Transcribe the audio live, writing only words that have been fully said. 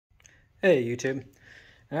Hey YouTube.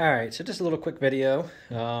 Alright, so just a little quick video.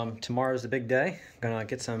 Tomorrow's the big day. Gonna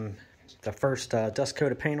get the first dust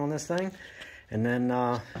coat of paint on this thing, and then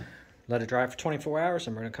let it dry for 24 hours,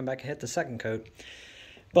 and we're gonna come back and hit the second coat.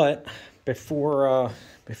 But before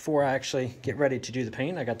I actually get ready to do the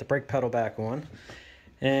paint, I got the brake pedal back on,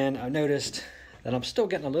 and I noticed that I'm still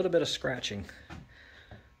getting a little bit of scratching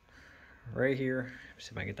right here. Let's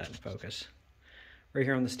see if I can get that in focus. Right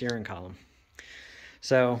here on the steering column.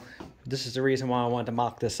 So this is the reason why I wanted to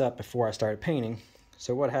mock this up before I started painting.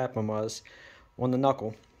 So what happened was, on the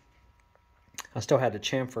knuckle, I still had to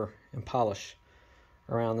chamfer and polish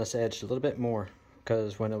around this edge a little bit more,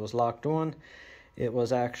 because when it was locked on, it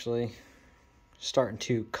was actually starting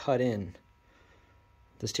to cut in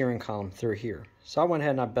the steering column through here. So I went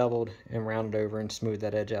ahead and I beveled and rounded over and smoothed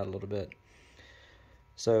that edge out a little bit.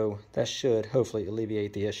 So that should hopefully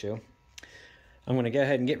alleviate the issue. I'm going to go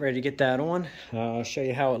ahead and get ready to get that on. Show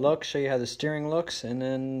you how it looks, show you how the steering looks, and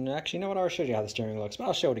then, actually, you know what, I already showed you how the steering looks, but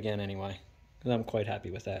I'll show it again anyway, because I'm quite happy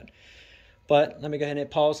with that. But let me go ahead and hit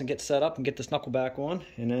pause and get set up and get this knuckle back on,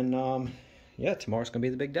 and then, yeah, tomorrow's going to be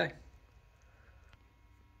the big day.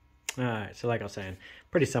 Alright, so like I was saying,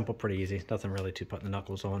 pretty simple, pretty easy. Nothing really to put the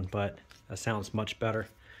knuckles on, but that sounds much better.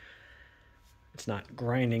 It's not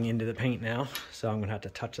grinding into the paint now, so I'm going to have to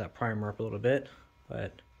touch that primer up a little bit,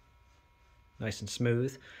 but nice and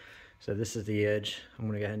smooth. So this is the edge. I'm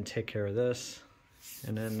going to go ahead and take care of this,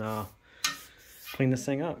 and then clean this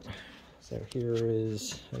thing up. So here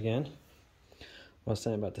is, again, what I was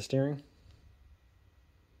saying about the steering.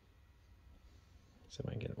 So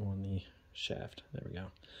I can get it on the shaft. There we go.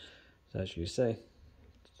 So as you say,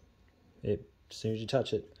 as soon as you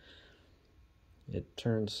touch it, it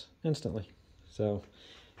turns instantly. So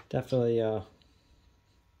definitely a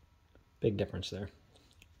big difference there.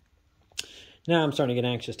 Now I'm starting to get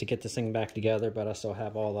anxious to get this thing back together, but I still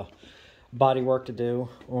have all the body work to do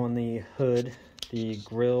on the hood. The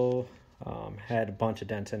grill had a bunch of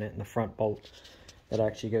dents in it, and the front bolt that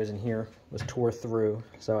actually goes in here was tore through.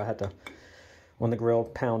 So I had to, on the grill,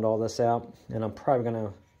 pound all this out. And I'm probably going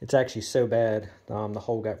to, it's actually so bad, the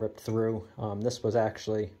hole got ripped through. This was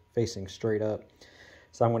actually facing straight up.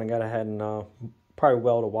 So I'm going to go ahead and probably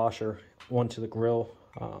weld a washer onto the grill,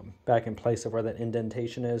 back in place of where that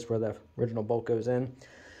indentation is, where the original bolt goes in.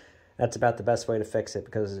 That's about the best way to fix it,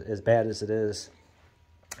 because as bad as it is,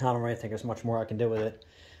 I don't really think there's much more I can do with it.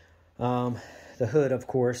 The hood, of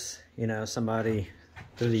course, you know, somebody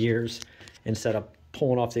through the years, instead of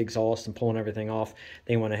pulling off the exhaust and pulling everything off,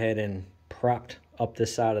 they went ahead and propped up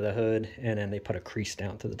this side of the hood, and then they put a crease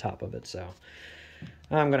down to the top of it. So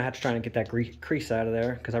I'm going to have to try and get that crease out of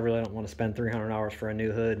there, because I really don't want to spend $300 for a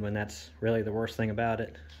new hood when that's really the worst thing about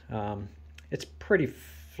it. It's pretty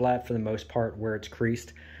flat for the most part where it's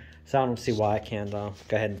creased, so I don't see why I can't go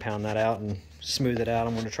ahead and pound that out and smooth it out.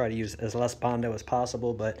 I'm going to try to use as less Bondo as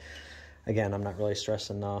possible, but again, I'm not really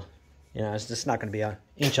stressing, you know, it's just not going to be an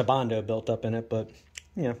inch of Bondo built up in it, but,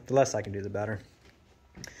 you know, the less I can do, the better.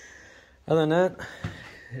 Other than that,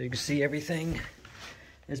 you can see everything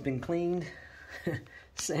has been cleaned.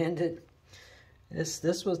 Sanded.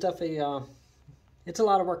 This was definitely it's a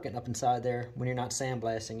lot of work getting up inside there when you're not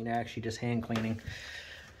sandblasting, you're actually just hand cleaning.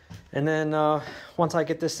 And then once I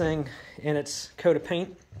get this thing in its coat of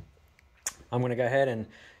paint, I'm going to go ahead and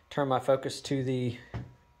turn my focus to the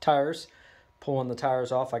tires, pulling the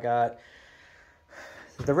tires off. I got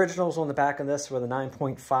the originals on the back of this were the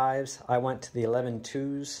 9.5s. I went to the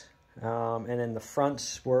 11.2s, and then the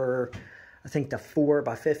fronts were, I think, the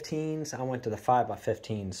 4x15s. I went to the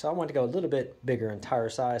 5x15s. So I wanted to go a little bit bigger in tire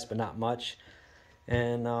size, but not much.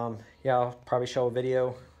 And yeah, I'll probably show a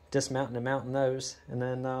video dismounting and mounting those. And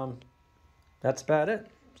then that's about it.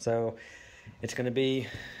 So it's going to be,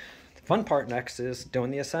 the fun part next is doing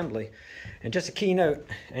the assembly. And just a key note,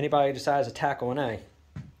 anybody who decides to tackle an A,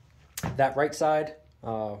 that right side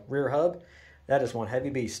rear hub, that is one heavy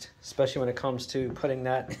beast, especially when it comes to putting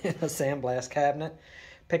that in a sandblast cabinet.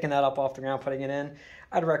 Picking that up off the ground, putting it in,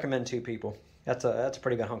 I'd recommend 2 people. That's a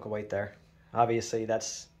pretty good hunk of weight there. Obviously,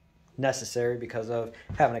 that's necessary because of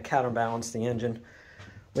having to counterbalance the engine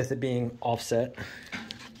with it being offset.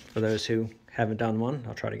 For those who haven't done one,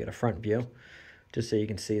 I'll try to get a front view just so you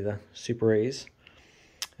can see the Super A's.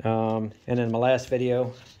 And in my last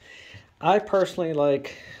video, I personally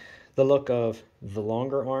like the look of the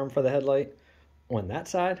longer arm for the headlight on that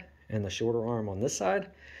side and the shorter arm on this side.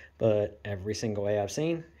 But every single way I've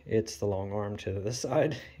seen, it's the long arm to this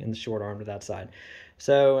side and the short arm to that side.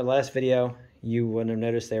 So in the last video, you wouldn't have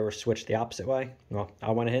noticed they were switched the opposite way. Well,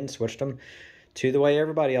 I went ahead and switched them to the way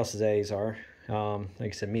everybody else's A's are. Like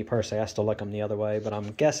I said, me personally, I still like them the other way, but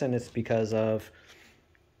I'm guessing it's because of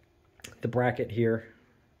the bracket here,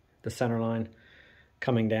 the center line,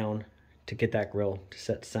 coming down to get that grill to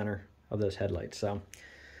set center of those headlights. So,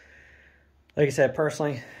 like I said,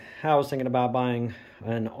 personally, I was thinking about buying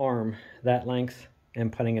an arm that length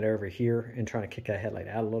and putting it over here and trying to kick that headlight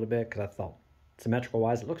out a little bit, because I thought symmetrical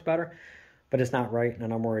wise it looks better, but it's not right,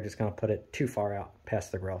 and I'm worried it's going to put it too far out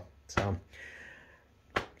past the grill. So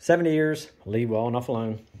 70 years, leave well enough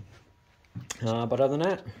alone. But other than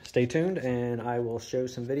that, stay tuned, and I will show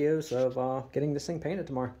some videos of getting this thing painted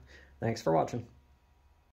tomorrow. Thanks for watching.